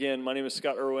Again, my name is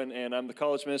Scott Irwin, and I'm the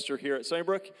college minister here at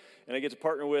Sunnybrook, and I get to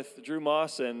partner with Drew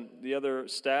Moss and the other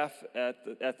staff at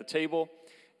the table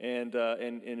and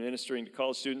ministering to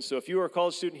college students. So if you are a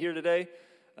college student here today,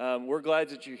 we're glad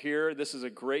that you're here. This is a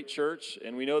great church,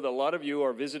 and we know that a lot of you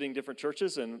are visiting different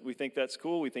churches, and we think that's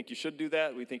cool. We think you should do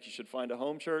that. We think you should find a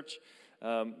home church.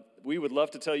 We would love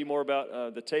to tell you more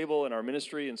about the table and our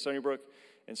ministry in Sunnybrook.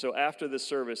 And so after this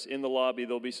service, in the lobby,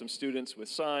 there'll be some students with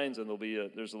signs, and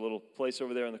there's a little place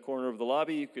over there in the corner of the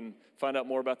lobby. You can find out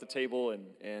more about the table,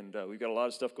 and we've got a lot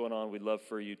of stuff going on. We'd love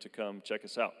for you to come check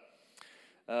us out.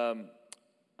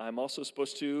 I'm also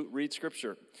supposed to read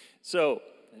Scripture. So,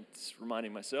 it's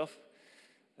reminding myself,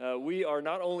 we are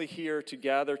not only here to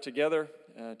gather together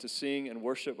to sing and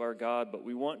worship our God, but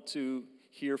we want to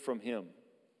hear from Him.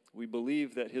 We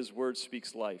believe that His Word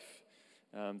speaks life.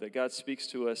 That God speaks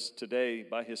to us today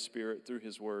by His Spirit through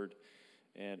His Word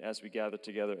and as we gather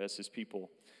together as His people.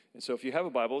 And so if you have a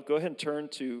Bible, go ahead and turn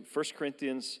to 1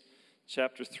 Corinthians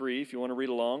chapter 3 if you want to read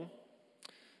along,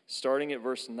 starting at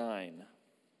verse 9.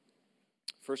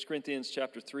 1 Corinthians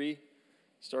chapter 3,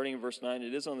 starting in verse 9.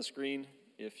 It is on the screen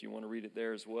if you want to read it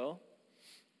there as well.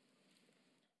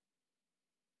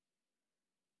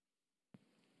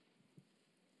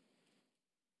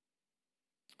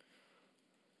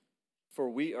 For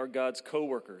we are God's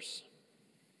co-workers.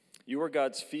 You are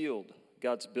God's field,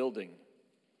 God's building.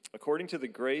 According to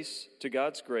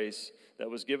God's grace that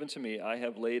was given to me, I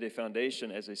have laid a foundation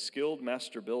as a skilled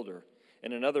master builder,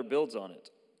 and another builds on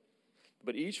it.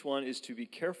 But each one is to be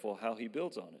careful how he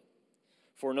builds on it.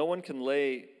 For no one can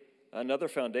lay another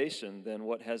foundation than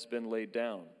what has been laid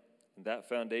down, and that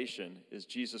foundation is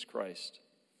Jesus Christ.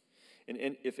 And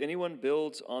if anyone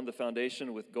builds on the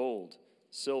foundation with gold,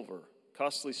 silver,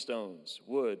 costly stones,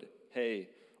 wood, hay,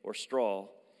 or straw,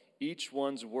 each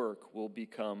one's work will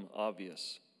become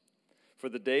obvious. For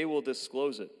the day will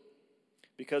disclose it,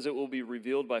 because it will be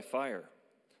revealed by fire.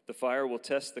 The fire will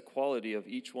test the quality of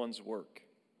each one's work.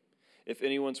 If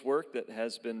anyone's work that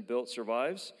has been built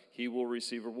survives, he will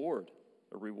receive a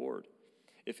reward.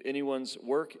 If anyone's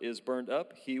work is burned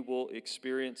up, he will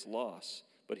experience loss,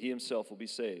 but he himself will be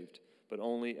saved, but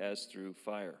only as through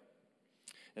fire.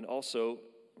 And also,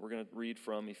 we're going to read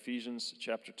from Ephesians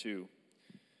chapter 2,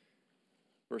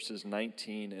 verses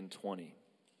 19 and 20.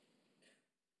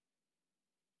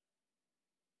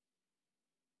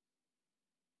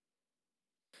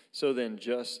 So then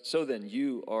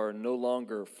you are no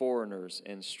longer foreigners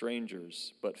and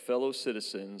strangers, but fellow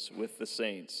citizens with the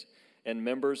saints and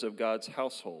members of God's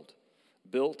household,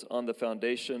 built on the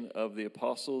foundation of the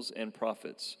apostles and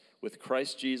prophets, with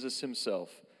Christ Jesus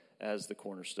himself as the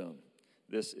cornerstone.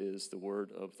 This is the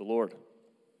word of the Lord.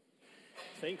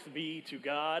 Thanks be to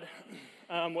God.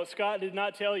 What Scott did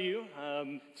not tell you,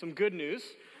 some good news.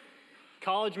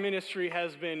 College ministry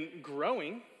has been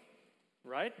growing,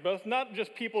 right? Both not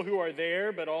just people who are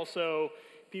there, but also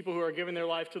people who are giving their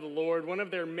life to the Lord. One of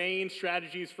their main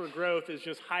strategies for growth is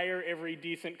just hire every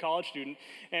decent college student.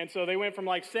 And so they went from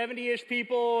like 70-ish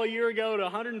people a year ago to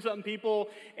 100 and something people,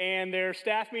 and their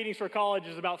staff meetings for college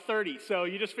is about 30. So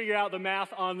you just figure out the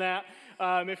math on that.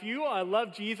 If you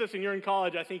love Jesus and you're in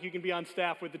college, I think you can be on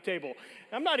staff with the table.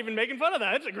 I'm not even making fun of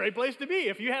that. It's a great place to be.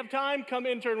 If you have time, come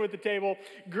intern with the table.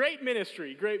 Great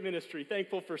ministry, great ministry.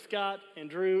 Thankful for Scott and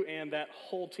Drew and that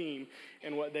whole team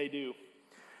and what they do.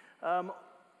 Can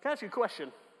I ask you a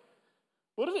question?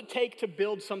 What does it take to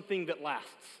build something that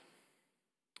lasts?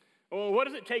 Well, what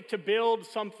does it take to build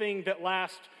something that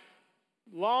lasts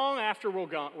long after we're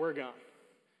gone?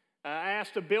 I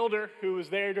asked a builder who was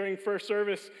there during first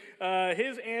service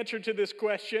his answer to this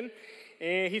question,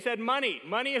 and he said money.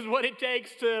 Money is what it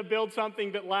takes to build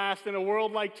something that lasts. In a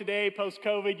world like today,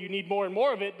 post-COVID, you need more and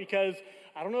more of it because,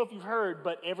 I don't know if you've heard,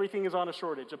 but everything is on a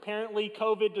shortage. Apparently,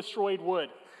 COVID destroyed wood.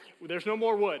 There's no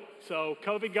more wood. So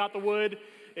COVID got the wood,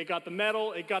 it got the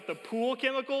metal, it got the pool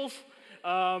chemicals.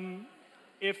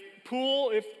 If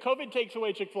COVID takes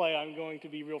away Chick-fil-A, I'm going to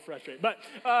be real frustrated. But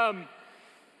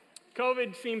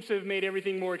COVID seems to have made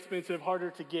everything more expensive, harder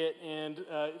to get, and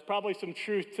probably some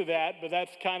truth to that, but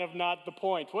that's kind of not the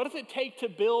point. What does it take to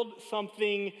build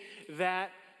something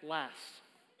that lasts?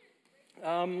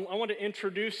 I want to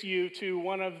introduce you to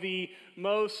one of the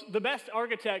best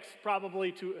architects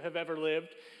probably to have ever lived.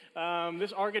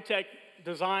 This architect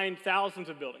designed thousands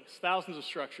of buildings, thousands of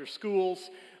structures, schools.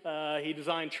 He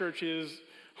designed churches,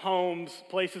 homes,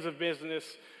 places of business,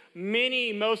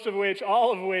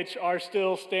 all of which are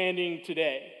still standing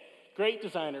today. Great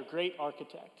designer, great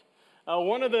architect.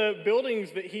 One of the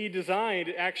buildings that he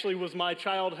designed actually was my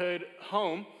childhood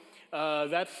home.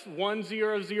 That's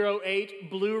 1008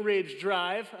 Blue Ridge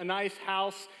Drive, a nice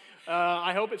house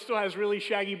I hope it still has really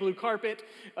shaggy blue carpet.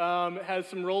 It has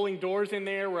some rolling doors in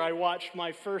there where I watched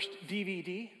my first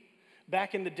DVD.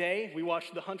 Back in the day, we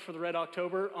watched The Hunt for the Red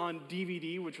October on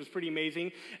DVD, which was pretty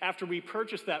amazing, after we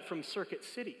purchased that from Circuit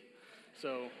City.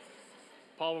 So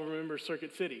Paul will remember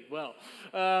Circuit City well.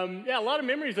 A lot of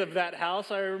memories of that house.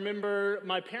 I remember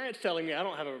my parents telling me, I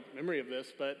don't have a memory of this,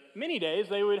 but many days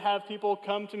they would have people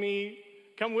come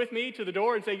with me to the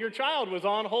door and say, your child was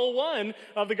on hole 1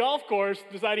 of the golf course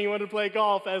deciding he wanted to play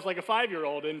golf as like a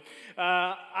 5-year-old. And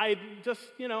I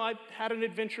had an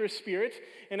adventurous spirit.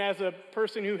 And as a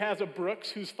person who has a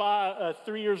Brooks who's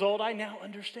 3 years old, I now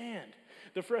understand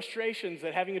the frustrations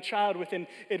that having a child with an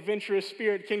adventurous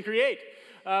spirit can create.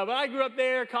 But I grew up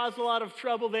there, caused a lot of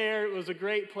trouble there. It was a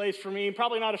great place for me.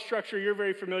 Probably not a structure you're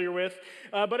very familiar with,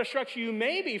 but a structure you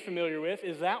may be familiar with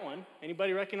is that one.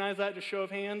 Anybody recognize that? Just show of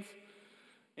hands.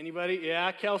 Anybody?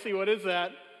 Yeah, Kelsey, what is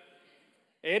that?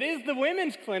 It is the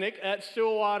women's clinic at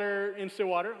Stillwater.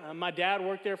 My dad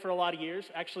worked there for a lot of years.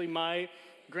 Actually, my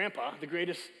grandpa, the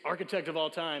greatest architect of all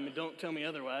time, and don't tell me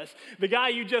otherwise, the guy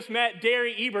you just met,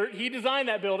 Derry Ebert, he designed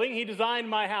that building. He designed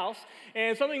my house.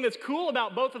 And something that's cool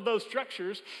about both of those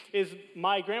structures is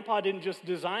my grandpa didn't just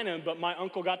design them, but my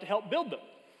uncle got to help build them.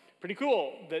 Pretty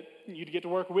cool that you'd get to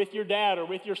work with your dad or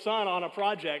with your son on a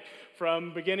project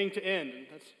from beginning to end.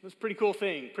 That's a pretty cool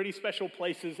thing, pretty special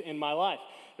places in my life.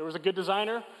 There was a good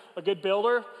designer, a good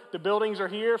builder. The buildings are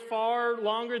here far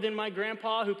longer than my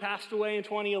grandpa, who passed away in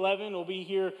 2011, will be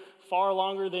here far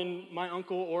longer than my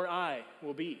uncle or I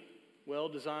will be.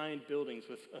 Well-designed buildings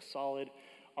with a solid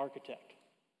architect.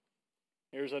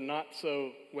 There's a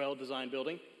not-so-well-designed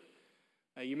building.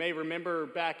 You may remember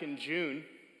back in June,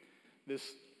 this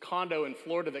condo in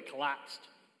Florida that collapsed,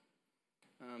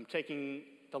 taking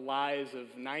the lives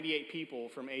of 98 people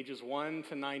from ages 1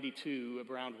 to 92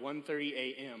 around 1:30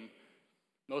 a.m.,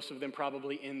 most of them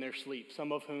probably in their sleep,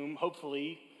 some of whom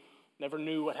hopefully never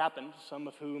knew what happened, some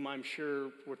of whom I'm sure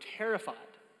were terrified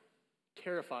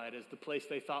as the place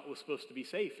they thought was supposed to be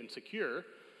safe and secure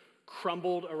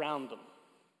crumbled around them.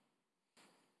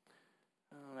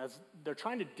 As they're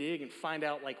trying to dig and find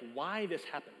out why this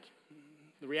happened.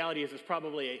 The reality is it's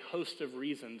probably a host of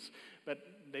reasons, but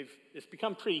it's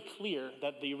become pretty clear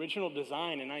that the original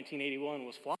design in 1981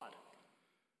 was flawed.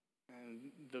 And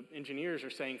the engineers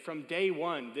are saying from day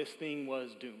one, this thing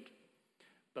was doomed.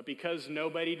 But because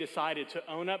nobody decided to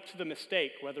own up to the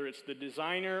mistake, whether it's the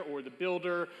designer or the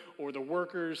builder or the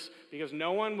workers, because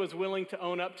no one was willing to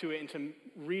own up to it and to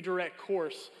redirect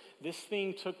course, this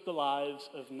thing took the lives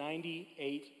of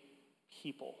 98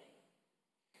 people.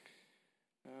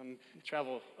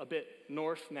 Travel a bit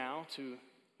north now to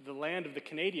the land of the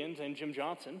Canadians and Jim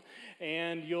Johnson,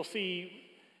 and you'll see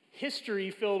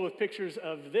history filled with pictures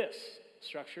of this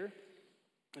structure.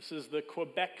 This is the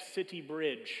Quebec City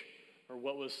Bridge, or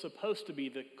what was supposed to be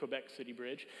the Quebec City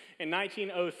Bridge. In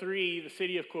 1903, the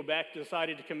city of Quebec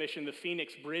decided to commission the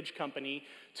Phoenix Bridge Company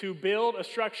to build a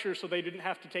structure so they didn't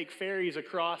have to take ferries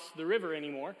across the river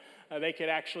anymore. They could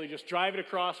actually just drive it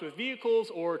across with vehicles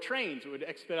or trains. It would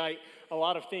expedite a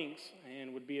lot of things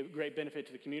and would be a great benefit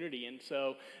to the community. And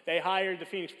so they hired the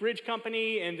Phoenix Bridge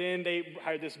Company, and then they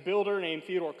hired this builder named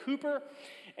Theodore Cooper.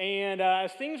 And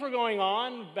as things were going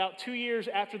on, about 2 years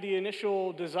after the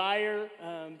initial desire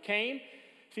came,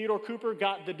 Theodore Cooper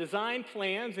got the design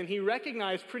plans, and he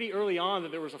recognized pretty early on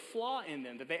that there was a flaw in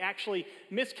them, that they actually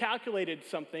miscalculated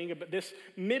something about this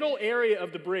middle area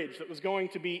of the bridge that was going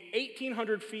to be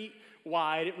 1,800 feet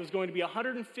wide. It was going to be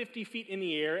 150 feet in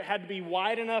the air. It had to be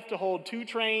wide enough to hold 2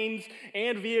 trains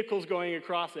and vehicles going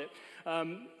across it.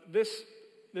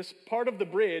 This part of the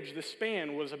bridge, the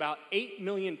span, was about 8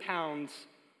 million pounds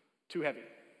too heavy.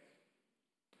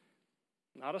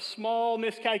 Not a small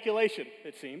miscalculation,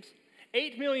 it seems.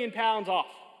 8 million pounds off.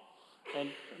 And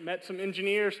met some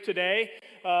engineers today,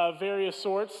 various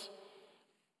sorts.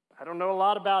 I don't know a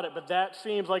lot about it, but that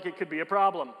seems like it could be a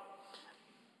problem.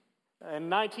 In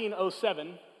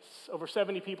 1907, over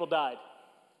 70 people died.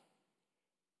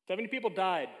 70 people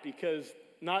died because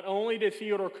not only did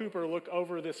Theodore Cooper look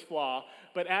over this flaw,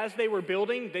 but as they were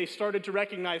building, they started to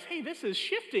recognize, hey, this is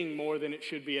shifting more than it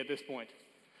should be at this point.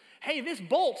 Hey, this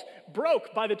bolt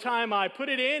broke by the time I put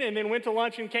it in and then went to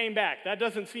lunch and came back. That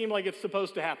doesn't seem like it's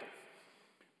supposed to happen.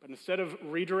 But instead of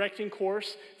redirecting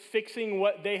course, fixing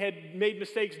what they had made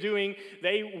mistakes doing,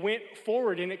 they went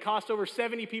forward, and it cost over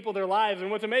 70 people their lives. And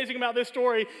what's amazing about this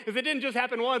story is it didn't just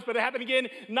happen once, but it happened again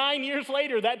 9 years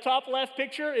later. That top left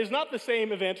picture is not the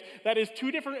same event. That is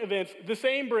 2 different events, the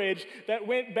same bridge that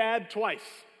went bad twice.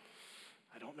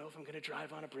 I don't know if I'm going to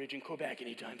drive on a bridge in Quebec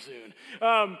anytime soon.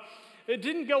 It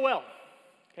didn't go well.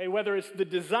 Okay, whether it's the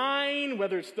design,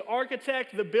 whether it's the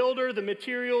architect, the builder, the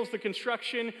materials, the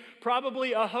construction,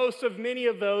 probably a host of many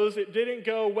of those, it didn't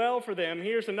go well for them.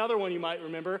 Here's another one you might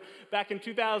remember. Back in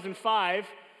 2005,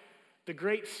 the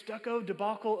great stucco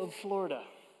debacle of Florida.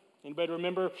 Anybody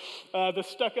remember the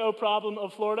stucco problem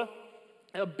of Florida?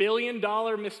 $1 billion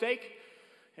mistake.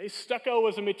 Okay, stucco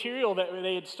was a material that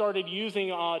they had started using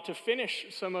to finish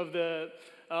some of a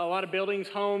lot of buildings,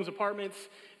 homes, apartments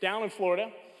down in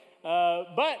Florida.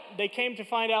 But they came to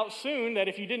find out soon that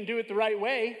if you didn't do it the right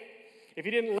way, if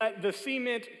you didn't let the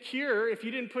cement cure, if you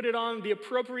didn't put it on the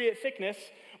appropriate thickness,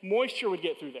 moisture would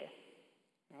get through there.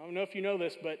 I don't know if you know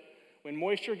this, but when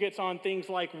moisture gets on things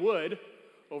like wood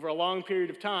over a long period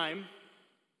of time,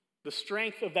 the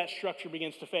strength of that structure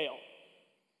begins to fail.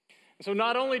 And so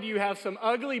not only do you have some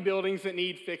ugly buildings that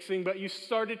need fixing, but you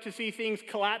started to see things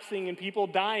collapsing and people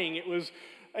dying. It was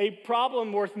a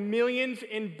problem worth millions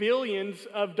and billions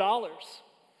of dollars.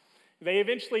 They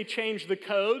eventually changed the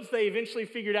codes. They eventually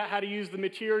figured out how to use the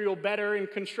material better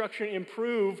and construction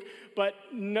improved, but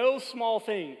no small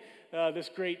thing, this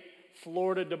great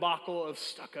Florida debacle of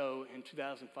stucco in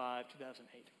 2005,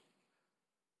 2008.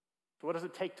 So what does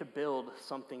it take to build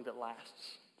something that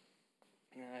lasts?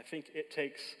 And I think it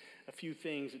takes a few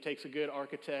things. It takes a good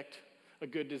architect, a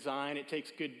good design. It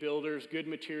takes good builders, good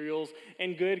materials,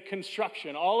 and good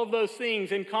construction. All of those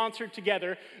things in concert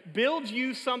together build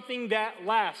you something that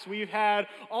lasts. We've had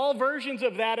all versions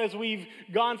of that as we've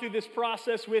gone through this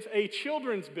process with a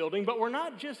children's building, but we're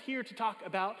not just here to talk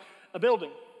about a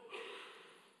building.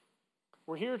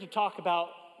 We're here to talk about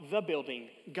the building,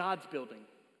 God's building,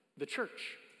 the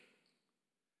church.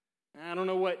 I don't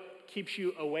know what keeps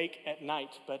you awake at night,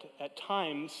 but at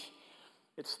times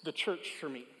it's the church for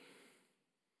me.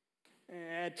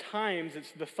 At times,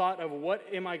 it's the thought of what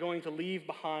am I going to leave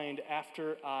behind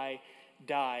after I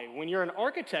die. When you're an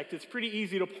architect, it's pretty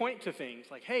easy to point to things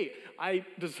like, hey, I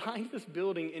designed this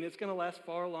building and it's going to last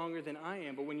far longer than I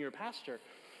am. But when you're a pastor,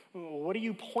 what do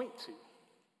you point to?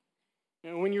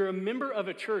 And when you're a member of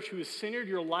a church who has centered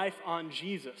your life on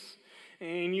Jesus,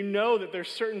 and you know that there's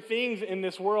certain things in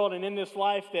this world and in this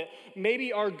life that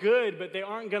maybe are good, but they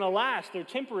aren't going to last. They're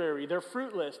temporary. They're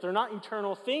fruitless. They're not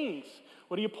eternal things.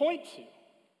 What do you point to?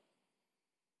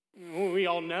 We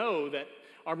all know that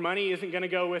our money isn't going to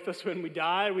go with us when we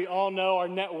die. We all know our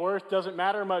net worth doesn't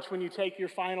matter much when you take your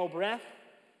final breath.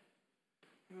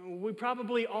 We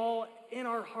probably all in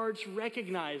our hearts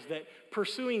recognize that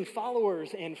pursuing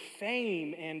followers and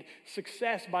fame and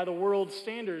success by the world's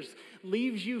standards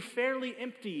leaves you fairly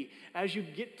empty as you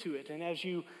get to it and as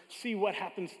you see what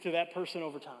happens to that person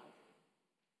over time.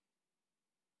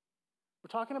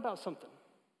 We're talking about something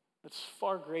that's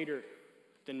far greater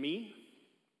than me.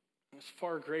 It's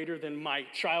far greater than my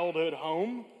childhood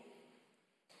home.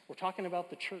 We're talking about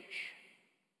the church.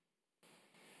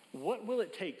 What will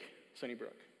it take,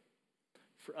 Sunnybrook,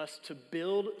 for us to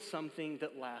build something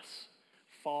that lasts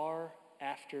far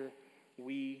after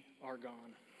we are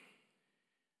gone?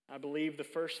 I believe the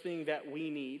first thing that we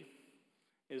need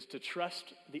is to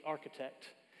trust the architect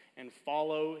and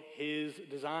follow his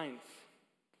designs.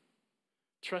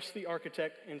 Trust the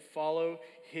architect and follow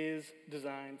his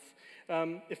designs.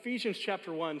 Ephesians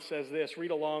chapter 1 says this.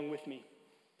 Read along with me.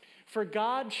 For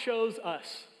God chose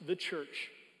us, the church,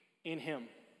 in him.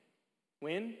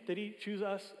 When did he choose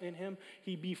us in him?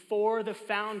 He before the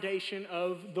foundation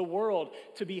of the world,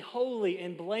 to be holy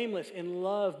and blameless in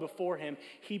love before him.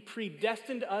 He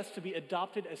predestined us to be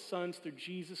adopted as sons through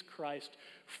Jesus Christ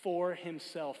for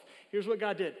himself. Here's what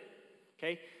God did,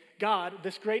 okay? God,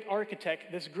 this great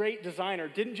architect, this great designer,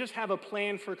 didn't just have a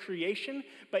plan for creation,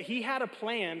 but he had a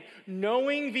plan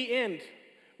knowing the end.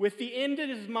 With the end in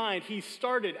his mind, he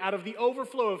started out of the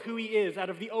overflow of who he is, out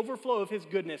of the overflow of his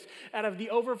goodness, out of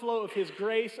the overflow of his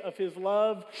grace, of his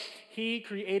love. He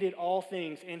created all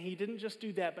things, and he didn't just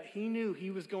do that, but he knew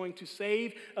he was going to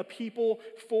save a people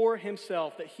for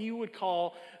himself that he would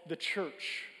call the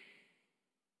church.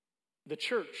 The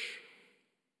church.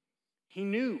 He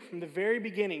knew from the very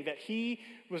beginning that he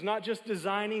was not just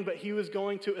designing, but he was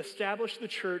going to establish the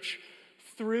church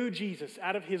through Jesus,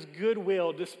 out of his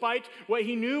goodwill, despite what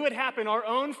he knew would happen, our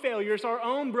own failures, our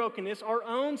own brokenness, our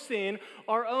own sin,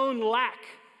 our own lack.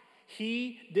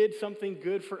 He did something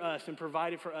good for us and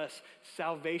provided for us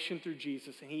salvation through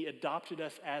Jesus, and he adopted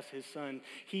us as his son.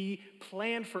 He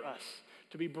planned for us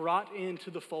to be brought into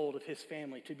the fold of his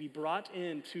family, to be brought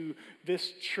into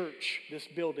this church, this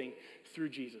building, through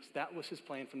Jesus. That was his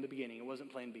plan from the beginning. It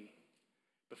wasn't plan B.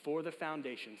 Before the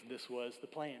foundations, this was the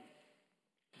plan.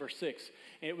 verse 6.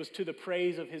 And it was to the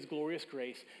praise of his glorious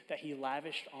grace that he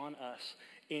lavished on us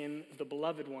in the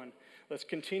beloved one. Let's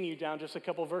continue down just a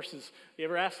couple verses. You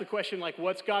ever ask the question, like,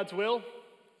 what's God's will?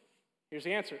 Here's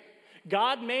the answer.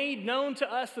 God made known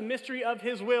to us the mystery of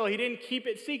his will. He didn't keep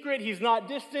it secret. He's not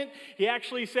distant. He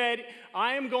actually said,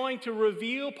 I am going to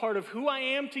reveal part of who I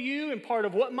am to you and part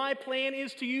of what my plan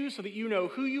is to you so that you know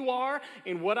who you are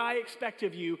and what I expect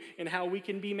of you and how we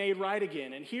can be made right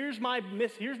again. And here's my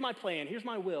plan. Here's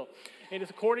my will. And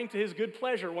it's according to his good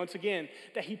pleasure, once again,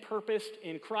 that he purposed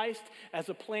in Christ as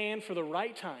a plan for the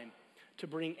right time to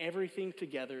bring everything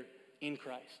together in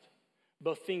Christ,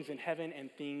 both things in heaven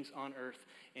and things on earth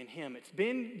in him. It's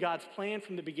been God's plan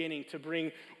from the beginning to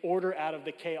bring order out of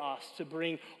the chaos, to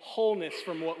bring wholeness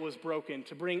from what was broken,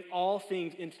 to bring all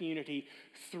things into unity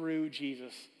through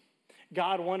Jesus.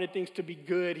 God wanted things to be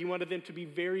good. He wanted them to be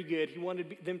very good. He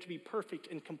wanted them to be perfect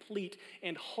and complete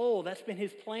and whole. That's been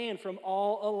his plan from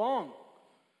all along.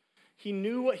 He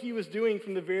knew what he was doing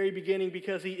from the very beginning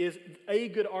because he is a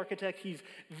good architect. He's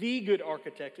the good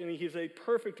architect, and he's a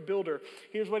perfect builder.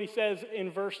 Here's what he says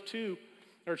in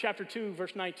chapter 2,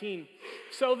 verse 19.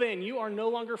 So then, you are no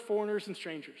longer foreigners and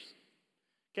strangers.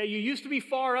 Okay, you used to be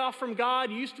far off from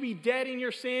God. You used to be dead in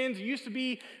your sins. You used to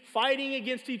be fighting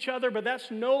against each other, but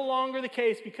that's no longer the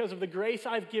case because of the grace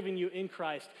I've given you in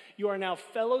Christ. You are now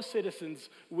fellow citizens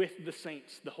with the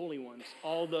saints, the holy ones,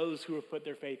 all those who have put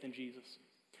their faith in Jesus.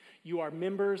 You are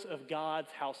members of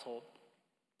God's household,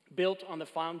 built on the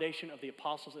foundation of the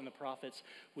apostles and the prophets,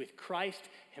 with Christ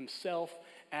himself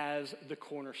as the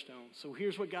cornerstone. So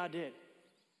here's what God did.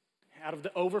 Out of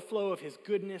the overflow of his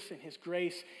goodness and his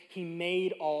grace, he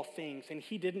made all things. And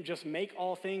he didn't just make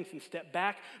all things and step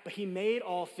back, but he made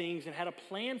all things and had a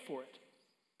plan for it.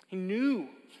 He knew,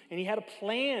 and he had a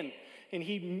plan, and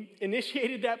he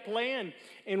initiated that plan.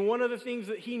 And one of the things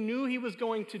that he knew he was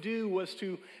going to do was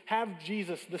to have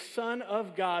Jesus, the Son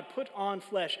of God, put on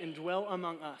flesh and dwell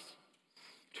among us,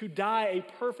 to die a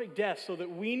perfect death so that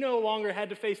we no longer had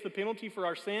to face the penalty for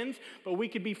our sins, but we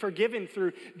could be forgiven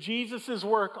through Jesus'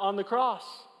 work on the cross.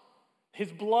 His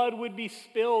blood would be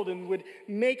spilled and would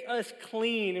make us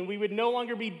clean, and we would no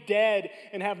longer be dead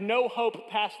and have no hope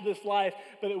past this life,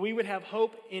 but that we would have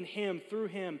hope in him, through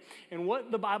him. And what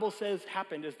the Bible says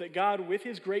happened is that God, with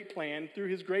his great plan, through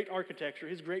his great architecture,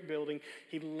 his great building,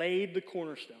 he laid the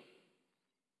cornerstone.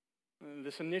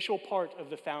 This initial part of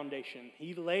the foundation.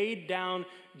 He laid down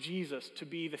Jesus to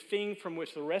be the thing from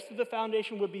which the rest of the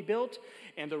foundation would be built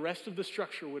and the rest of the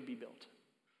structure would be built.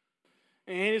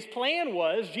 And his plan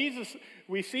was, Jesus,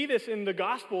 we see this in the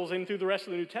Gospels and through the rest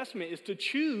of the New Testament, is to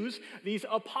choose these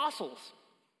apostles.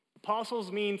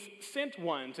 Apostles means sent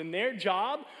ones, and their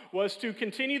job was to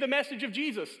continue the message of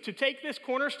Jesus, to take this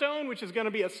cornerstone, which is going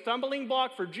to be a stumbling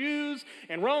block for Jews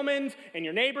and Romans and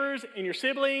your neighbors and your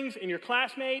siblings and your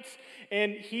classmates,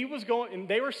 and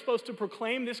they were supposed to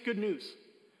proclaim this good news,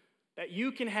 that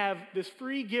you can have this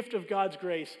free gift of God's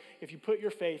grace if you put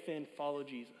your faith in, follow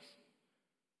Jesus.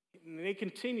 And they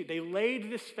continued. They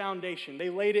laid this foundation. They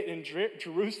laid it in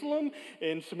Jerusalem,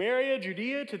 in Samaria,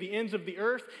 Judea, to the ends of the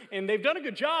earth. And they've done a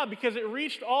good job because it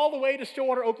reached all the way to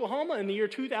Stillwater, Oklahoma in the year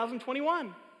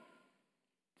 2021.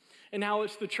 And now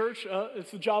it's the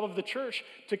job of the church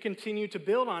to continue to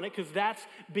build on it because that's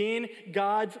been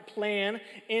God's plan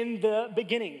in the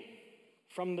beginning,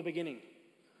 from the beginning.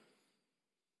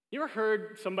 You ever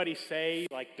heard somebody say,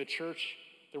 like,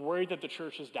 they're worried that the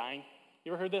church is dying?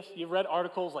 You ever heard this? You've read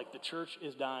articles like the church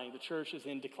is dying, the church is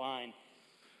in decline.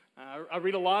 I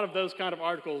read a lot of those kind of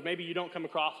articles. Maybe you don't come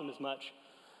across them as much.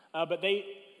 But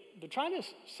they're trying to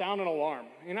sound an alarm,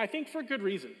 and I think for good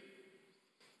reason.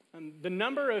 The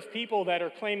number of people that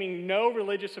are claiming no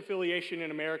religious affiliation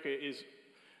in America is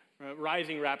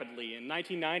rising rapidly. In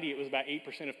 1990, it was about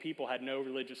 8% of people had no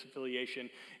religious affiliation,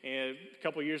 and a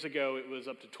couple years ago, it was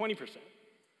up to 20%.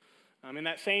 In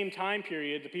that same time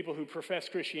period, the people who profess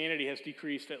Christianity has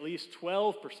decreased at least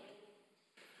 12%.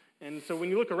 And so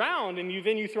when you look around and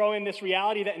you throw in this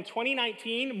reality that in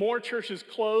 2019, more churches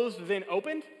closed than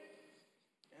opened,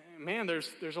 man,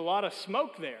 there's a lot of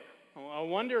smoke there. I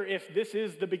wonder if this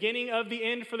is the beginning of the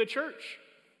end for the church.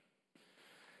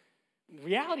 The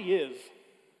reality is,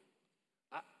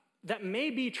 that may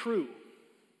be true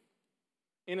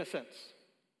in a sense.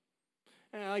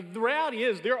 The reality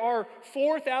is there are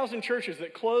 4,000 churches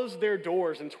that closed their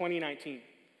doors in 2019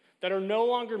 that are no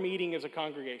longer meeting as a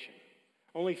congregation.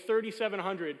 Only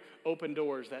 3,700 opened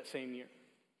doors that same year.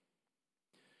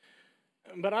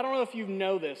 But I don't know if you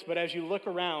know this, but as you look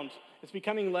around, it's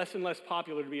becoming less and less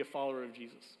popular to be a follower of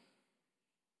Jesus.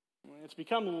 It's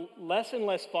become less and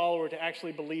less follower to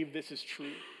actually believe this is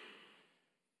true.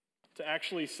 to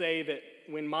actually say that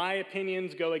when my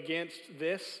opinions go against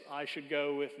this, I should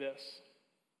go with this.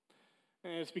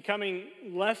 And it's becoming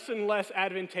less and less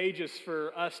advantageous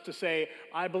for us to say,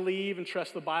 I believe and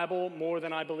trust the Bible more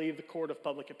than I believe the court of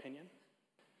public opinion,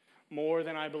 more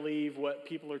than I believe what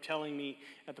people are telling me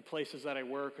at the places that I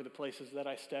work or the places that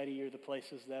I study or the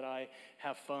places that I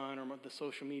have fun or the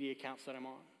social media accounts that I'm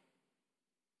on.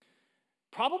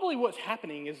 Probably what's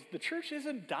happening is the church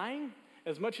isn't dying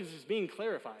as much as it's being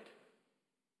clarified.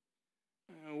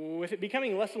 With it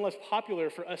becoming less and less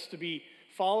popular for us to be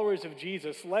followers of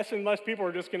Jesus, less and less people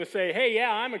are just going to say, hey,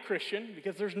 yeah, I'm a Christian,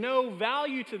 because there's no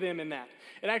value to them in that.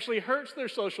 It actually hurts their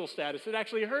social status. It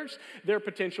actually hurts their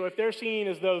potential if they're seen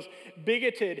as those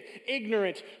bigoted,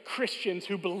 ignorant Christians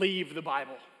who believe the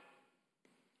Bible.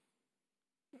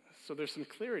 So there's some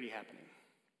clarity happening.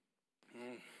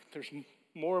 There's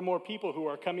more and more people who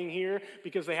are coming here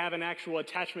because they have an actual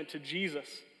attachment to Jesus,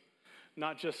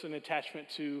 not just an attachment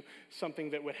to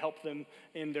something that would help them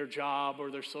in their job or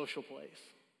their social place.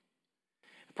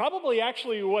 Probably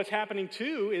actually what's happening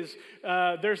too is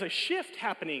there's a shift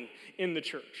happening in the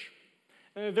church.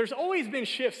 There's always been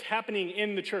shifts happening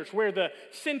in the church where the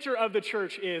center of the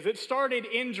church is. It started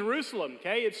in Jerusalem,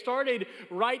 okay? It started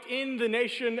right in the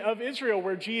nation of Israel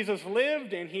where Jesus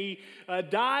lived, and he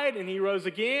died and he rose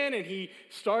again, and he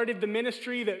started the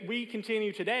ministry that we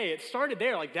continue today. It started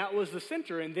there, like that was the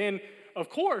center. And then, of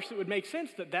course, it would make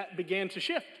sense that that began to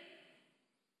shift.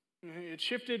 It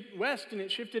shifted west and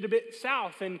it shifted a bit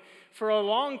south. And for a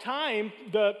long time,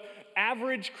 the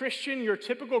average Christian, your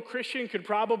typical Christian, could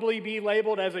probably be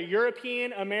labeled as a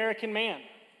European American man. And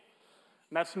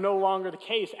that's no longer the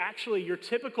case. Actually, your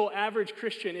typical average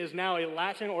Christian is now a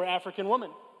Latin or African woman.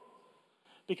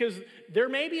 Because there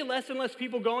may be less and less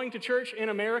people going to church in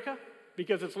America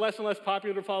because it's less and less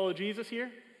popular to follow Jesus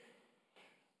here.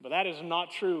 But that is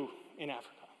not true in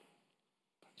Africa.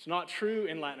 It's not true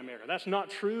in Latin America. That's not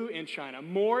true in China.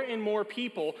 More and more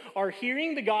people are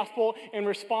hearing the gospel and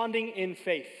responding in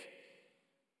faith.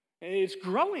 It's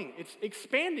growing. It's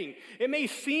expanding. It may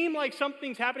seem like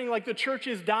something's happening, like the church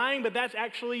is dying, but that's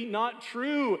actually not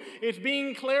true. It's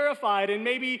being clarified, and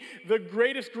maybe the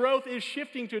greatest growth is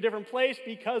shifting to a different place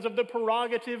because of the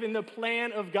prerogative and the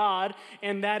plan of God,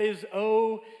 and that is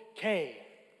okay.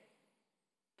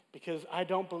 Because I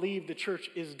don't believe the church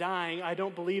is dying. I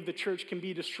don't believe the church can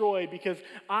be destroyed, because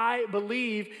I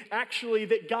believe actually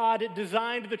that God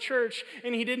designed the church,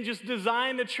 and he didn't just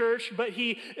design the church, but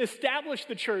he established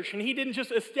the church. And he didn't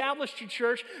just establish the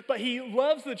church, but he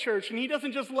loves the church. And he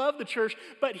doesn't just love the church,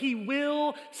 but he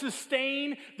will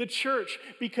sustain the church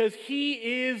because he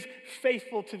is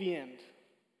faithful to the end.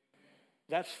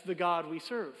 That's the God we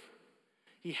serve.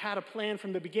 He had a plan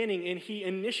from the beginning, and he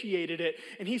initiated it.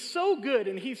 And he's so good,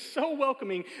 and he's so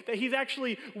welcoming that he's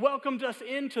actually welcomed us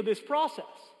into this process.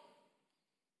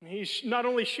 And he's not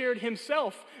only shared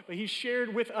himself, but he's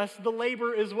shared with us the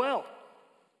labor as well.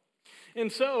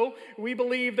 And so we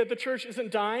believe that the church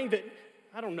isn't dying, that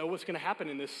I don't know what's going to happen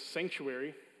in this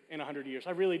sanctuary in 100 years.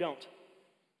 I really don't.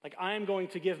 Like, I am going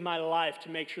to give my life to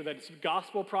make sure that it's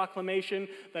gospel proclamation,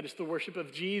 that it's the worship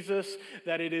of Jesus,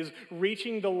 that it is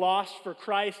reaching the lost for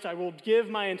Christ. I will give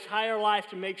my entire life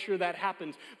to make sure that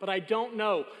happens. But I don't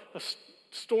know. A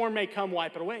storm may come,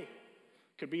 wipe it away.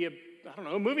 Could be a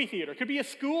movie theater. Could be a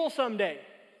school someday.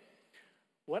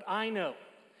 What I know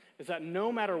is that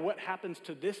no matter what happens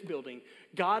to this building,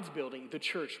 God's building, the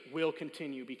church, will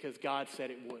continue because God said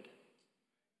it would.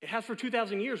 It has for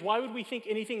 2,000 years. Why would we think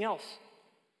anything else?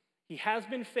 He has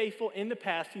been faithful in the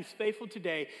past, he's faithful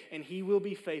today, and he will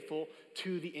be faithful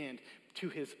to the end, to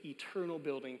his eternal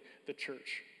building, the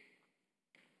church.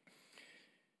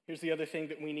 Here's the other thing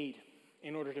that we need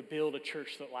in order to build a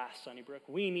church that lasts, Sunnybrook.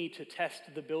 We need to test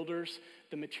the builders,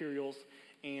 the materials,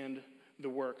 and the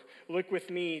work. Look with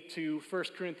me to 1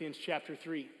 Corinthians chapter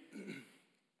 3.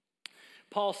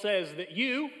 Paul says that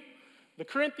you, the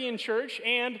Corinthian church,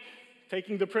 and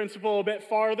taking the principle a bit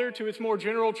farther to its more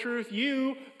general truth,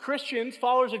 you, Christians,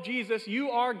 followers of Jesus, you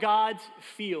are God's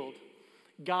field,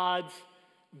 God's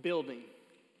building.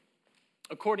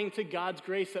 According to God's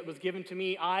grace that was given to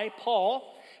me, I, Paul,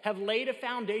 have laid a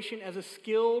foundation as a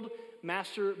skilled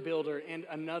master builder, and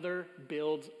another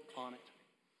builds on it.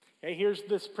 Okay, here's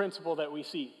this principle that we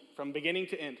see from beginning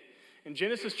to end. In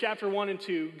Genesis chapter 1 and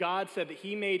 2, God said that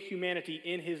he made humanity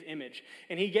in his image.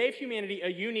 And he gave humanity a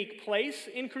unique place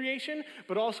in creation,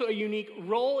 but also a unique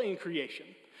role in creation.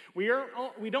 We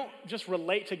don't just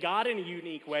relate to God in a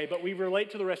unique way, but we relate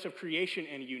to the rest of creation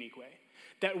in a unique way.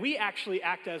 That we actually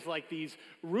act as like these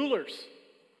rulers,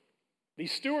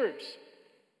 these stewards,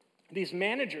 these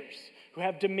managers, who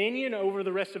have dominion over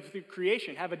the rest of the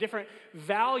creation, have a different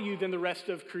value than the rest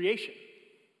of creation.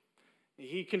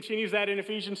 He continues that in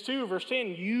Ephesians 2, verse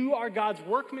 10. You are God's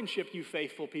workmanship, you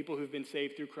faithful people who've been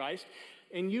saved through Christ,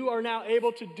 and you are now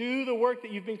able to do the work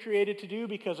that you've been created to do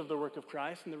because of the work of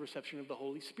Christ and the reception of the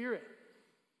Holy Spirit.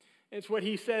 It's what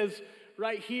he says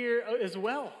right here as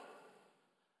well,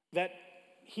 that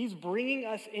he's bringing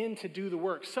us in to do the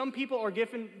work. Some people are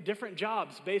given different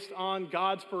jobs based on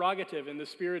God's prerogative and the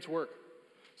Spirit's work.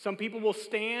 Some people will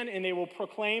stand and they will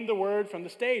proclaim the word from the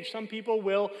stage. Some people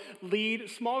will lead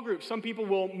small groups. Some people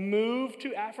will move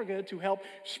to Africa to help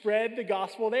spread the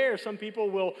gospel there. Some people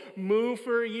will move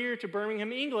for a year to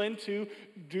Birmingham, England to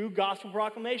do gospel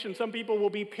proclamation. Some people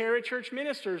will be parachurch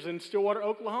ministers in Stillwater,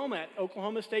 Oklahoma at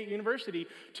Oklahoma State University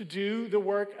to do the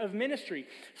work of ministry.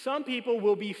 Some people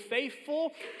will be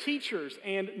faithful teachers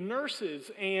and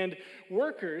nurses and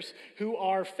workers who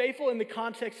are faithful in the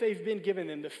context they've been given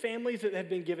them, the families that have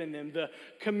been given them, the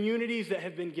communities that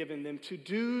have been given them to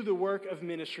do the work of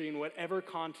ministry in whatever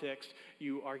context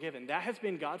you are given. That has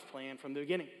been God's plan from the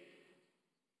beginning.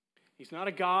 He's not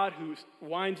a God who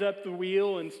winds up the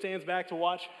wheel and stands back to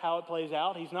watch how it plays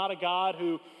out. He's not a God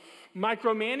who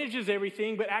micromanages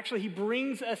everything, but actually he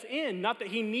brings us in. Not that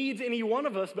he needs any one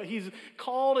of us, but he's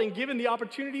called and given the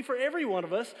opportunity for every one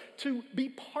of us to be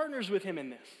partners with him in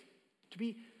this. To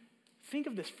be, think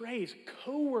of this phrase,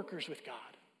 co-workers with God.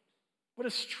 What a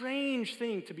strange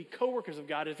thing to be co-workers of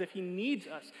God, as if he needs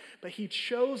us, but he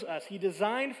chose us. He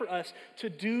designed for us to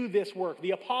do this work.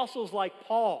 The apostles like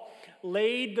Paul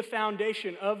laid the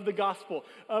foundation of the gospel,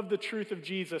 of the truth of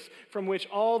Jesus, from which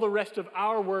all the rest of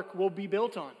our work will be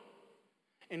built on.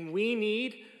 And we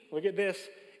need, look at this,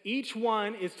 each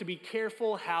one is to be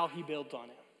careful how he builds on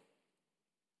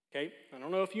it. Okay, I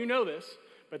don't know if you know this,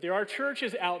 but there are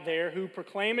churches out there who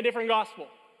proclaim a different gospel.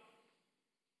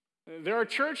 There are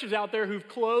churches out there who've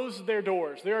closed their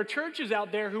doors. There are churches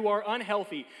out there who are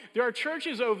unhealthy. There are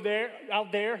churches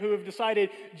out there who have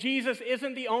decided Jesus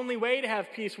isn't the only way to have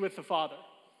peace with the Father.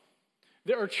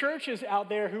 There are churches out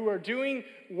there who are doing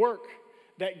work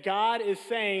that God is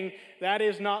saying, that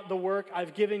is not the work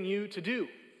I've given you to do.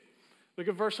 Look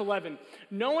at verse 11.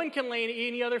 No one can lay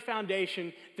any other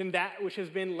foundation than that which has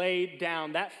been laid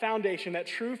down. That foundation, that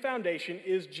true foundation,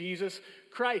 is Jesus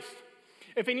Christ.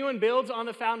 If anyone builds on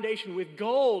the foundation with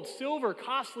gold, silver,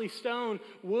 costly stone,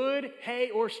 wood, hay,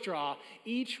 or straw,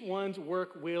 each one's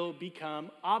work will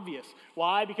become obvious.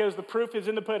 Why? Because the proof is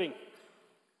in the pudding.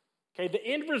 Okay, the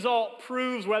end result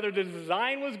proves whether the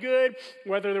design was good,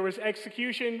 whether there was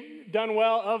execution done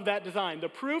well of that design. The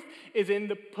proof is in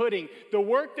the pudding. The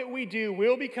work that we do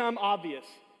will become obvious.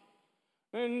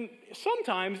 And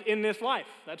sometimes in this life,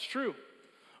 that's true.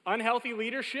 Unhealthy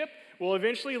leadership will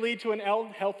eventually lead to an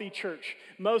unhealthy church.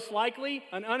 Most likely,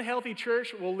 an unhealthy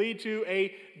church will lead to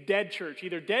a dead church,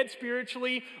 either dead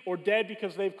spiritually or dead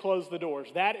because they've closed the doors.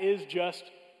 That is just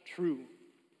true.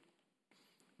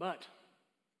 But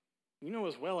you know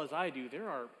as well as I do, there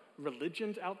are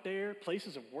religions out there,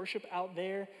 places of worship out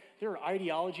there, there are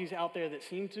ideologies out there that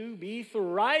seem to be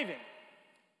thriving.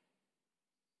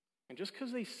 And just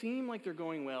because they seem like they're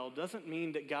going well doesn't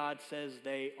mean that God says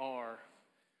they are.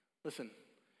 Listen,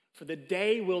 for the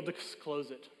day will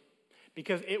disclose it,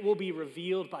 because it will be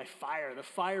revealed by fire. The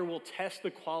fire will test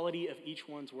the quality of each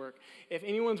one's work. If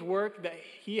anyone's work that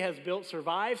he has built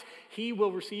survives, he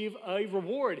will receive a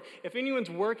reward. If anyone's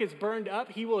work is burned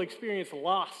up, he will experience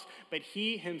loss, but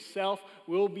he himself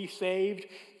will be saved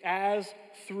as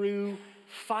through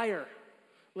fire.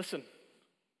 Listen,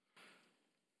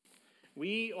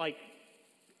 we like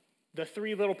the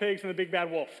three little pigs and the big bad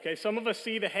wolf. Okay, some of us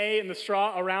see the hay and the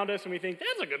straw around us and we think,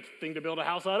 that's a good thing to build a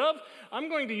house out of. I'm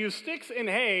going to use sticks and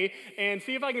hay and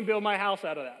see if I can build my house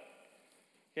out of that.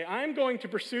 Okay, I'm going to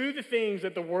pursue the things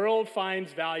that the world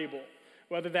finds valuable,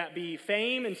 whether that be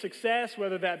fame and success,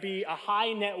 whether that be a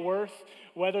high net worth,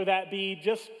 whether that be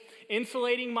just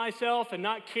insulating myself and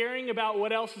not caring about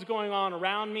what else is going on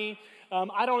around me.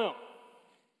 I don't know.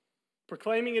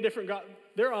 Proclaiming a different God.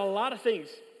 There are a lot of things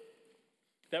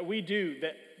that we do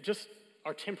that just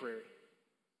are temporary,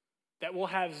 that will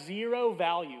have zero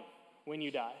value when you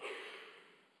die.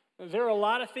 There are a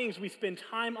lot of things we spend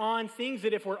time on, things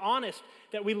that if we're honest,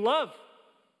 that we love,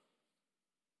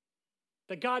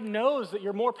 that God knows that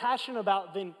you're more passionate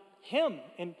about than Him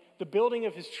and the building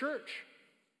of His church.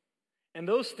 And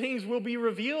those things will be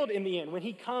revealed in the end when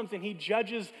He comes and He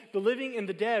judges the living and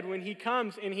the dead, when He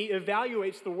comes and He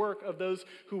evaluates the work of those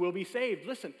who will be saved.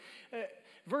 Listen,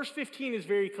 verse 15 is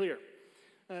very clear.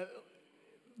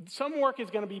 Some work is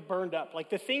going to be burned up. Like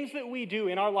the things that we do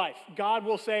in our life, God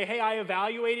will say, hey, I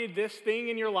evaluated this thing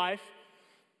in your life,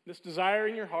 this desire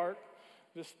in your heart,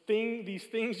 these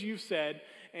things you've said,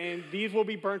 and these will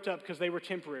be burnt up because they were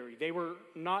temporary. They were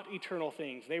not eternal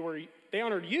things. They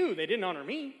honored you. They didn't honor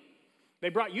me. They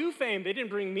brought you fame. They didn't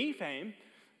bring me fame.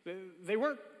 They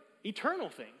weren't eternal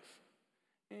things.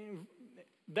 And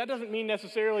that doesn't mean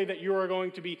necessarily that you are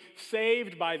going to be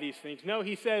saved by these things. No,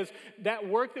 he says that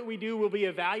work that we do will be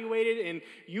evaluated and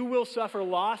you will suffer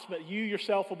loss, but you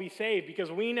yourself will be saved, because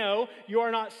we know you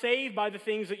are not saved by the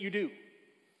things that you do.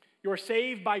 You are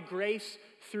saved by grace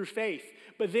through faith.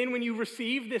 But then when you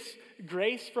receive this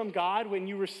grace from God, when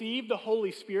you receive the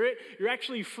Holy Spirit, you're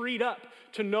actually freed up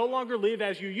to no longer live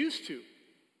as you used to.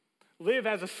 Live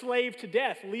as a slave to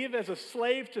death. Live as a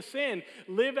slave to sin.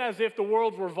 Live as if the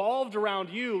world revolved around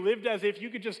you. Lived as if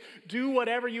you could just do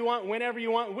whatever you want, whenever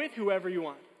you want, with whoever you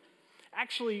want.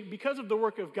 Actually, because of the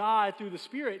work of God through the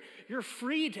Spirit, you're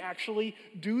free to actually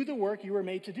do the work you were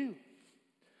made to do.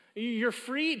 You're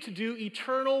free to do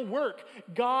eternal work,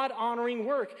 God-honoring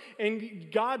work. And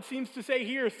God seems to say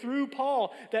here through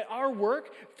Paul that our work,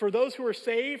 for those who are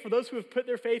saved, for those who have put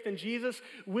their faith in Jesus,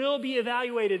 will be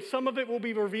evaluated. Some of it will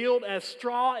be revealed as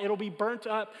straw, it'll be burnt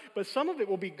up, but some of it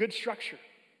will be good structure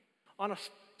on a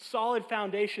solid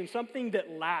foundation, something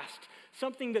that lasts,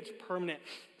 something that's permanent,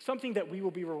 something that we will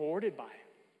be rewarded by.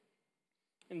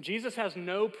 And Jesus has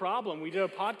no problem. We did a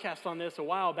podcast on this a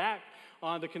while back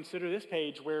on the Consider This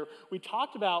page, where we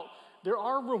talked about there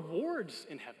are rewards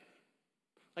in heaven.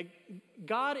 Like,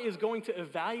 God is going to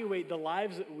evaluate the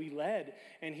lives that we led,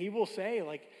 and he will say,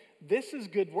 like, this is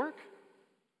good work.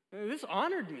 This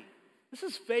honored me. This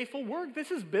is faithful work.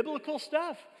 This is biblical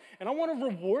stuff. And I want to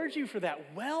reward you for that.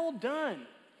 Well done.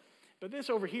 But this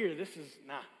over here, this is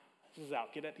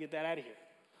out. Get that out of here.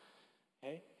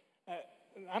 Okay?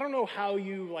 I don't know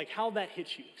how that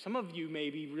hits you. Some of you may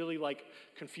be really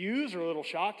confused or a little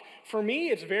shocked. For me,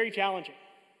 it's very challenging.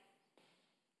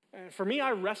 For me,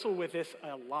 I wrestle with this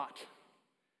a lot.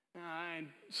 And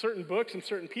certain books and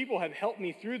certain people have helped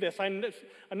me through this. I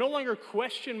no longer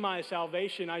question my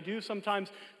salvation. I do sometimes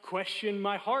question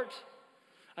my heart.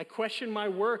 I question my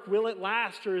work. Will it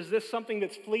last, or is this something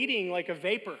that's fleeting like a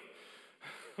vapor?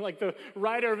 Like the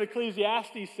writer of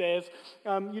Ecclesiastes says,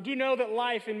 you do know that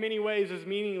life in many ways is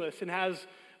meaningless and has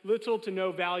little to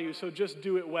no value, so just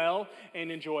do it well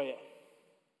and enjoy it.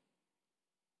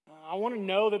 I want to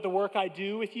know that the work I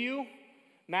do with you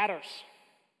matters.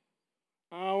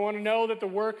 I want to know that the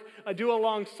work I do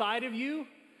alongside of you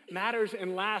matters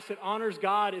and lasts. It honors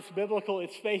God, it's biblical,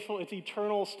 it's faithful, it's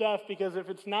eternal stuff, because if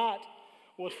it's not,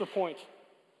 what's the point?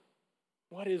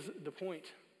 What is the point?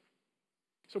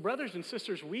 So brothers and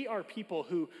sisters, we are people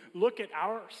who look at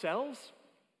ourselves,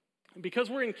 because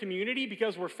we're in community,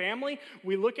 because we're family,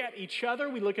 we look at each other,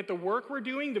 we look at the work we're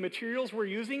doing, the materials we're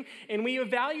using, and we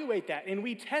evaluate that, and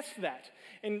we test that.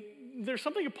 And there's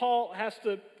something that Paul has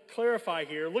to clarify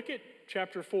here. Look at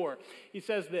chapter 4. He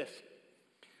says this: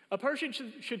 a person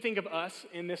should think of us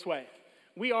in this way.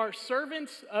 We are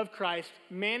servants of Christ,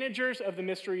 managers of the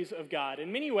mysteries of God.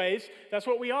 In many ways, that's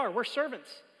what we are. We're servants.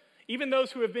 Even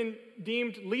those who have been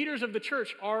deemed leaders of the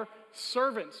church are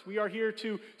servants. We are here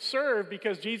to serve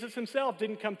because Jesus himself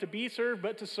didn't come to be served,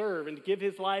 but to serve and to give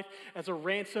his life as a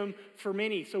ransom for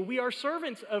many. So we are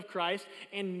servants of Christ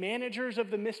and managers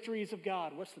of the mysteries of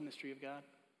God. What's the mystery of God?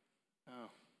 Oh,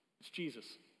 it's Jesus,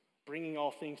 bringing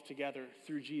all things together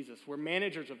through Jesus. We're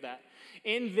managers of that.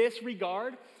 In this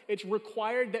regard, it's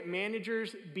required that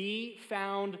managers be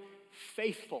found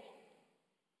faithful.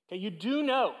 Okay, you do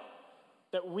know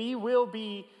that we will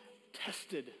be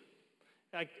tested.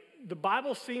 Like the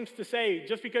Bible seems to say,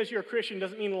 just because you're a Christian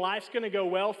doesn't mean life's going to go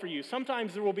well for you.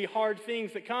 Sometimes there will be hard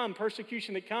things that come,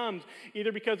 persecution that comes,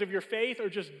 either because of your faith or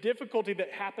just difficulty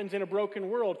that happens in a broken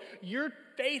world. Your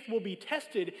faith will be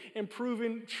tested and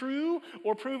proven true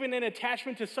or proven in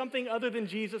attachment to something other than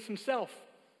Jesus himself.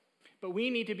 But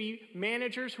we need to be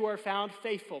managers who are found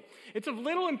faithful. It's of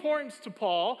little importance to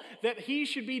Paul that he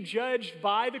should be judged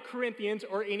by the Corinthians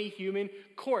or any human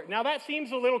court. Now that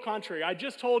seems a little contrary. I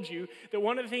just told you that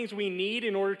one of the things we need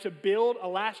in order to build a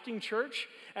lasting church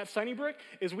at Sunnybrook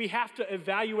is we have to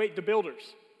evaluate the builders.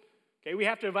 Okay, we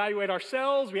have to evaluate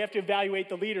ourselves, we have to evaluate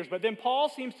the leaders. But then Paul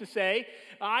seems to say,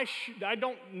 I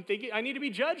don't think I need to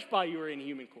be judged by you or any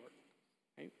human court.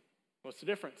 Okay? What's the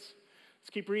difference? Let's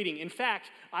keep reading. In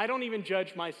fact, I don't even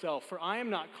judge myself, for I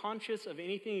am not conscious of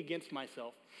anything against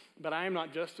myself, but I am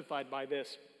not justified by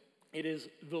this. It is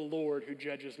the Lord who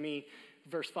judges me.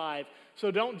 Verse 5,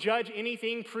 so don't judge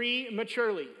anything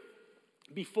prematurely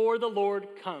before the Lord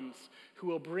comes, who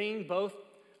will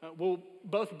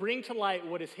both bring to light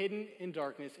what is hidden in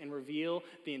darkness and reveal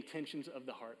the intentions of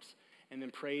the hearts. And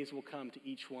then praise will come to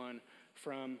each one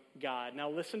from God. Now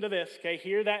listen to this, okay?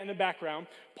 Hear that in the background.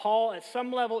 Paul, at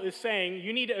some level, is saying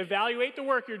you need to evaluate the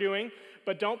work you're doing,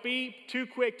 but don't be too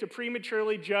quick to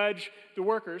prematurely judge the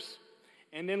workers.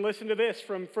 And then listen to this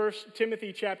from 1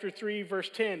 Timothy chapter 3, verse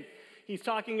 10. He's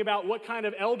talking about what kind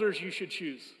of elders you should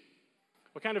choose,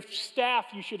 what kind of staff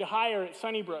you should hire at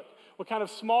Sunnybrook, what kind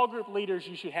of small group leaders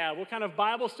you should have, what kind of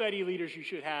Bible study leaders you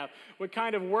should have, what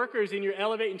kind of workers in your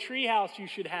Elevate and Treehouse you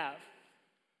should have.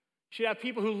 You should have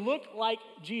people who look like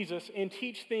Jesus and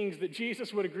teach things that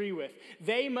Jesus would agree with.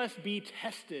 They must be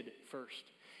tested first.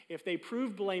 If they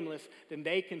prove blameless, then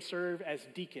they can serve as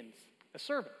deacons, as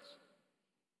servants,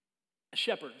 as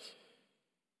shepherds.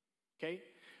 Okay?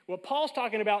 What Paul's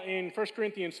talking about in 1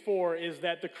 Corinthians 4 is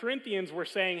that the Corinthians were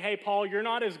saying, hey, Paul, you're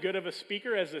not as good of a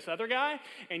speaker as this other guy,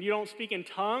 and you don't speak in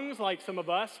tongues like some of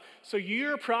us, so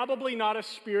you're probably not a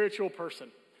spiritual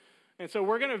person. And so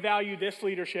we're going to value this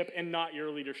leadership and not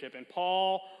your leadership. And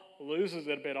Paul loses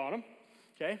it a bit on him,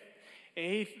 okay?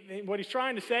 And what he's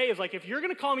trying to say is, like, if you're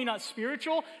going to call me not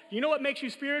spiritual, you know what makes you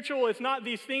spiritual? It's not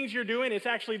these things you're doing. It's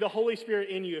actually the Holy Spirit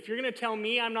in you. If you're going to tell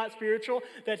me I'm not spiritual,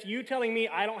 that's you telling me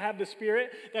I don't have the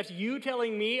Spirit. That's you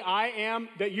telling me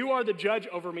that you are the judge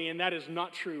over me, and that is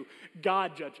not true.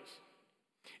 God judges.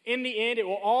 In the end, it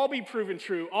will all be proven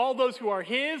true. All those who are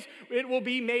his, it will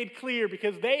be made clear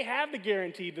because they have the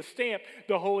guarantee, the stamp,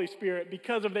 the Holy Spirit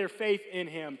because of their faith in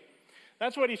him.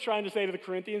 That's what he's trying to say to the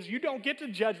Corinthians. You don't get to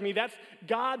judge me. That's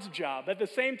God's job. At the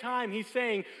same time, he's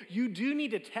saying you do need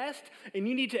to test and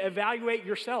you need to evaluate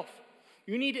yourself.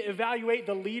 You need to evaluate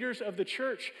the leaders of the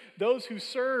church, those who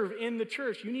serve in the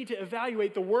church. You need to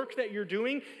evaluate the work that you're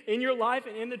doing in your life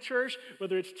and in the church,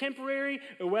 whether it's temporary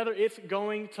or whether it's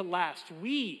going to last.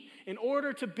 We, in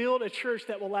order to build a church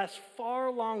that will last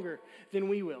far longer than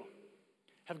we will,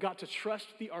 have got to trust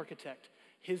the architect,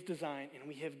 his design, and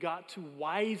we have got to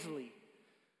wisely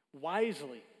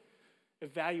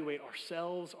evaluate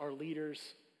ourselves, our leaders,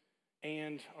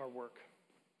 and our work.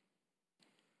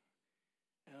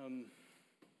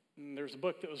 There's a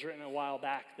book that was written a while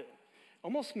back that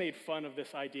almost made fun of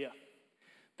this idea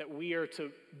that we are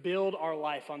to build our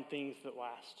life on things that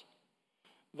last.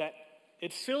 That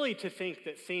it's silly to think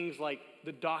that things like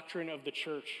the doctrine of the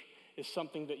church is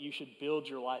something that you should build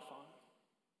your life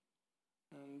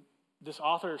on. And this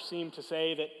author seemed to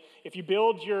say that if you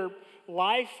build your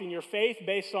life and your faith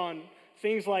based on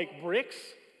things like bricks,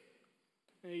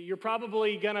 you're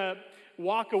probably going to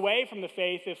walk away from the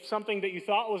faith if something that you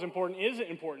thought was important isn't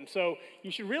important. So you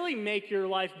should really make your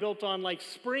life built on like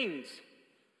springs,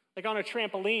 like on a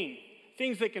trampoline,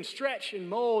 things that can stretch and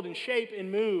mold and shape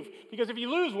and move. Because if you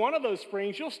lose one of those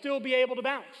springs, you'll still be able to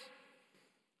bounce.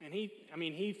 And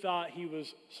he thought he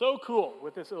was so cool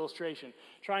with this illustration,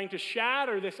 trying to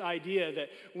shatter this idea that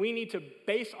we need to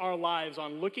base our lives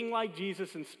on looking like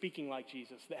Jesus and speaking like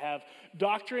Jesus, that have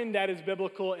doctrine that is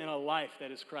biblical and a life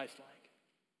that is Christ-like.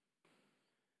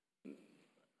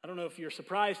 I don't know if you're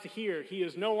surprised to hear he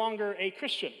is no longer a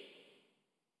Christian.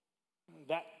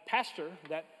 That pastor,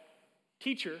 that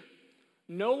teacher,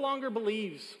 no longer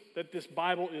believes that this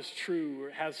Bible is true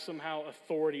or has somehow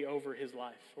authority over his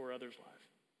life or others' life.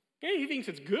 Yeah, he thinks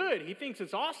it's good. He thinks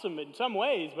it's awesome in some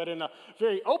ways, but in a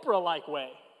very Oprah-like way.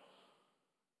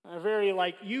 A very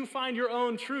like, you find your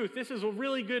own truth. This is a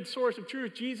really good source of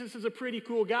truth. Jesus is a pretty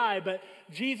cool guy, but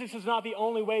Jesus is not the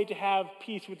only way to have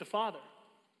peace with the Father.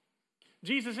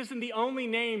 Jesus isn't the only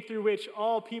name through which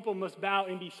all people must bow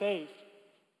and be saved.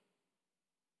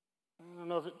 I don't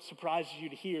know if it surprises you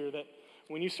to hear that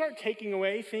when you start taking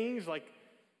away things like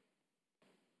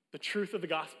the truth of the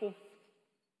gospel,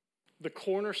 the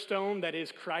cornerstone that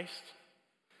is Christ,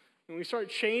 when we start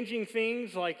changing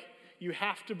things like you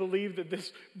have to believe that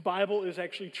this Bible is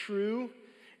actually true,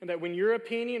 and that when your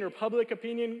opinion or public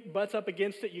opinion butts up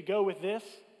against it, you go with this, it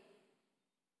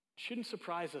shouldn't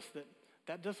surprise us that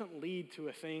that doesn't lead to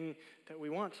a thing that we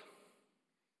want,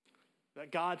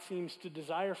 that God seems to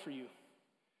desire for you,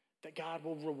 that God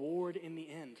will reward in the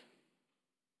end.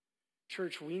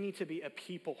 Church, we need to be a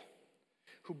people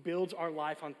who builds our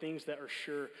life on things that are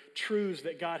sure, truths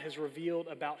that God has revealed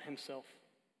about himself,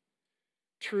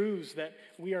 truths that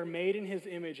we are made in his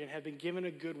image and have been given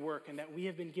a good work, and that we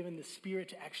have been given the Spirit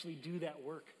to actually do that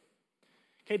work.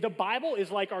 Okay, the Bible is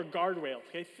like our guardrail.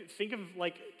 Okay, think of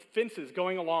like fences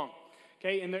going along.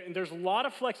 Okay, and there's a lot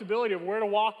of flexibility of where to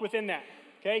walk within that.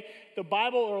 Okay, the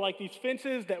Bible are like these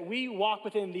fences that we walk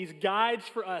within, these guides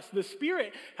for us. The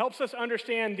Spirit helps us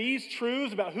understand these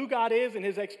truths about who God is and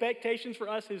his expectations for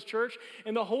us, his church.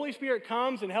 And the Holy Spirit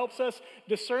comes and helps us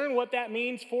discern what that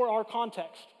means for our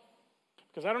context.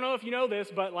 Because I don't know if you know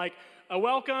this, but like a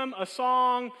welcome, a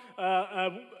song,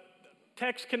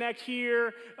 text connect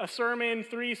here, a sermon,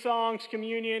 3 songs,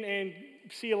 communion, and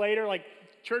see you later. Like,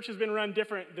 church has been run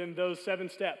different than those 7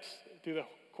 steps through the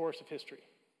course of history.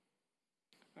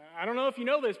 I don't know if you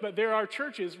know this, but there are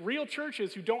churches, real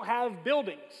churches, who don't have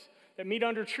buildings that meet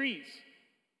under trees.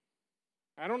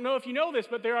 I don't know if you know this,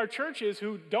 but there are churches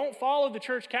who don't follow the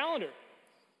church calendar.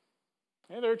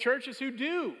 And there are churches who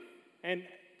do, and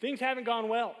things haven't gone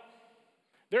well.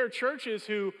 There are churches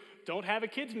who don't have a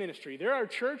kids ministry. There are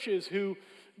churches who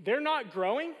they're not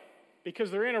growing because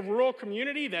they're in a rural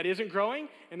community that isn't growing,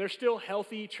 and they're still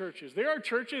healthy churches. There are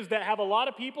churches that have a lot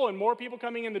of people and more people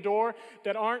coming in the door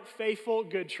that aren't faithful,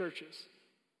 good churches.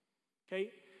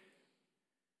 Okay?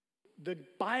 The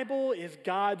Bible is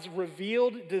God's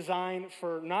revealed design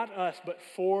for not us, but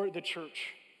for the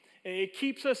church. It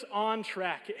keeps us on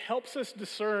track. It helps us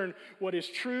discern what is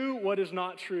true, what is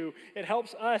not true. It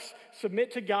helps us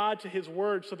submit to God, to His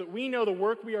Word, so that we know the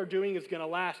work we are doing is going to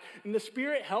last. And the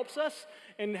Spirit helps us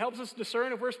and helps us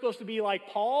discern if we're supposed to be like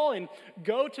Paul and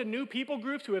go to new people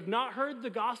groups who have not heard the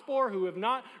gospel or who have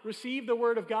not received the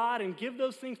Word of God and give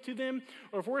those things to them,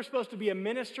 or if we're supposed to be a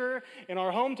minister in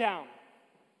our hometown,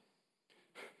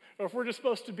 or if we're just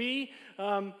supposed to be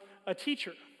a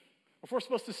teacher. If we're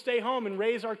supposed to stay home and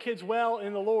raise our kids well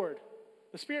in the Lord.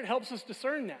 The Spirit helps us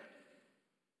discern that.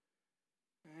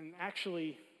 And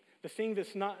actually, the thing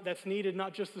that's needed,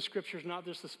 not just the Scriptures, not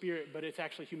just the Spirit, but it's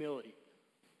actually humility.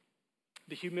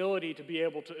 The humility to be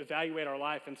able to evaluate our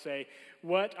life and say,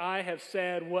 what I have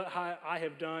said, what I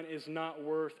have done is not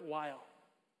worthwhile.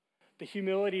 The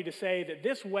humility to say that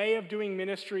this way of doing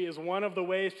ministry is one of the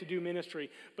ways to do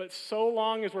ministry, but so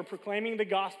long as we're proclaiming the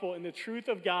gospel and the truth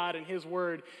of God and His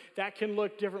Word, that can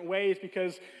look different ways,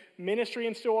 because ministry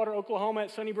in Stillwater, Oklahoma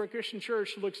at Sunnybrook Christian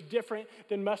Church looks different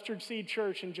than Mustard Seed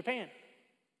Church in Japan.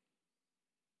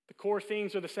 The core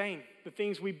things are the same. The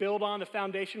things we build on, the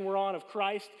foundation we're on of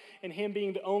Christ and Him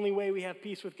being the only way we have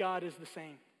peace with God is the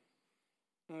same.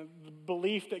 The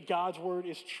belief that God's Word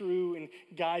is true and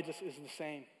guides us is the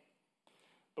same.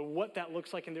 But what that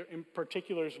looks like in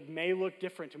particulars may look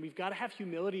different, and we've got to have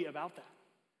humility about that.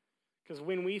 Because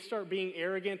when we start being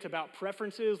arrogant about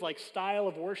preferences like style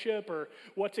of worship or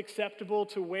what's acceptable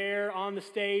to wear on the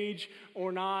stage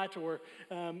or not, or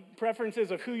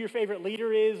preferences of who your favorite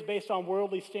leader is based on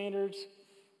worldly standards,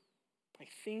 like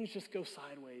things just go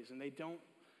sideways and they don't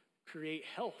create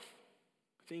health,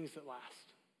 things that last.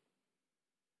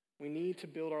 We need to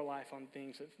build our life on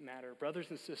things that matter. Brothers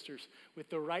and sisters,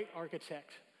 with the right architect,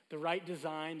 the right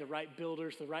design, the right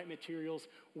builders, the right materials,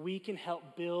 we can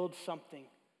help build something,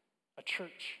 a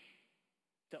church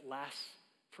that lasts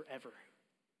forever.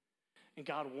 And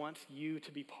God wants you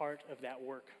to be part of that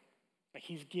work. Like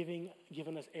He's given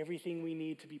us everything we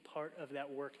need to be part of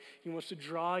that work. He wants to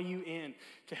draw you in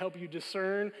to help you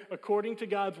discern according to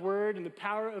God's Word and the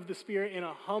power of the Spirit in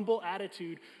a humble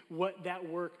attitude what that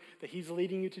work that He's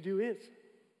leading you to do is.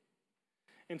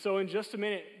 And so in just a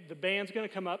minute, the band's going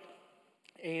to come up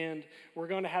and we're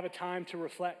going to have a time to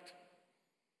reflect.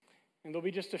 And there'll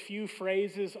be just a few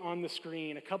phrases on the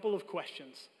screen, a couple of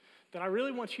questions that I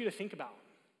really want you to think about.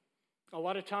 A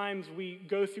lot of times we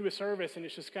go through a service and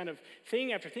it's just kind of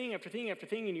thing after thing after thing after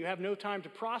thing, and you have no time to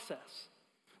process.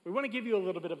 We want to give you a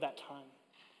little bit of that time,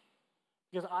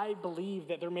 because I believe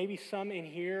that there may be some in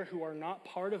here who are not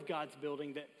part of God's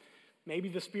building, that maybe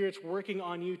the Spirit's working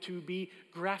on you to be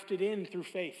grafted in through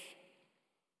faith.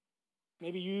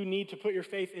 Maybe you need to put your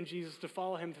faith in Jesus to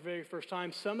follow Him the very first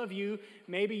time. Some of you,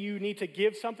 maybe you need to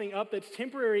give something up that's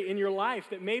temporary in your life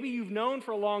that maybe you've known for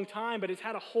a long time, but it's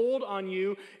had a hold on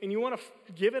you and you want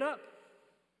to give it up.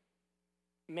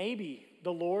 Maybe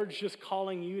the Lord's just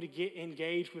calling you to get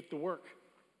engaged with the work.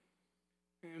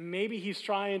 Maybe He's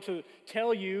trying to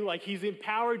tell you, like He's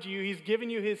empowered you, He's given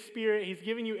you His Spirit, He's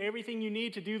given you everything you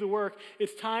need to do the work.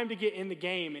 It's time to get in the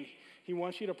game, and He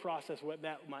wants you to process what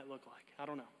that might look like. I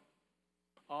don't know.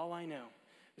 All I know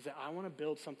is that I want to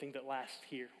build something that lasts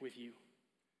here with you.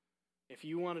 If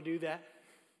you want to do that,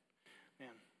 man,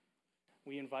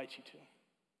 we invite you to.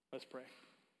 Let's pray.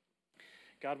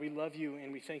 God, we love You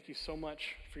and we thank You so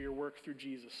much for Your work through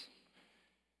Jesus.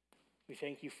 We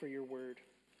thank You for Your Word.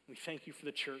 We thank You for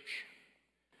the church.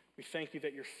 We thank You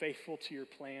that You're faithful to Your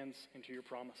plans and to Your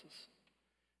promises.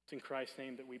 It's in Christ's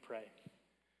name that we pray.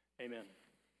 Amen.